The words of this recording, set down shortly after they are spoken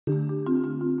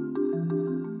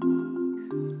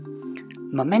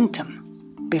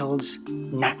Momentum builds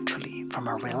naturally from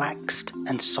a relaxed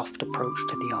and soft approach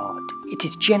to the art. It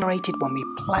is generated when we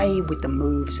play with the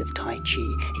moves of Tai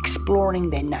Chi, exploring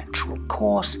their natural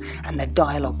course and the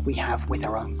dialogue we have with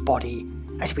our own body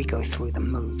as we go through the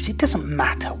moves. It doesn't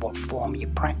matter what form you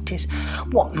practice,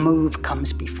 what move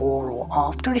comes before or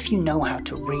after. If you know how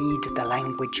to read the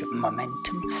language of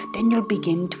momentum, then you'll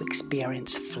begin to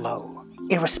experience flow,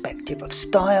 irrespective of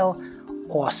style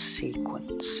or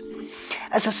sequence.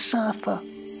 As a surfer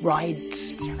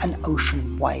rides an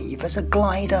ocean wave, as a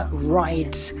glider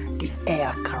rides the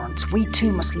air currents, we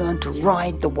too must learn to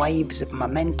ride the waves of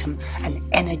momentum and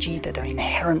energy that are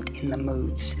inherent in the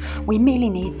moves. We merely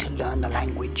need to learn the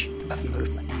language of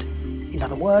movement. In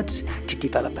other words, to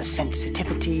develop a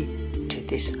sensitivity to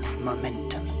this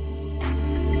momentum.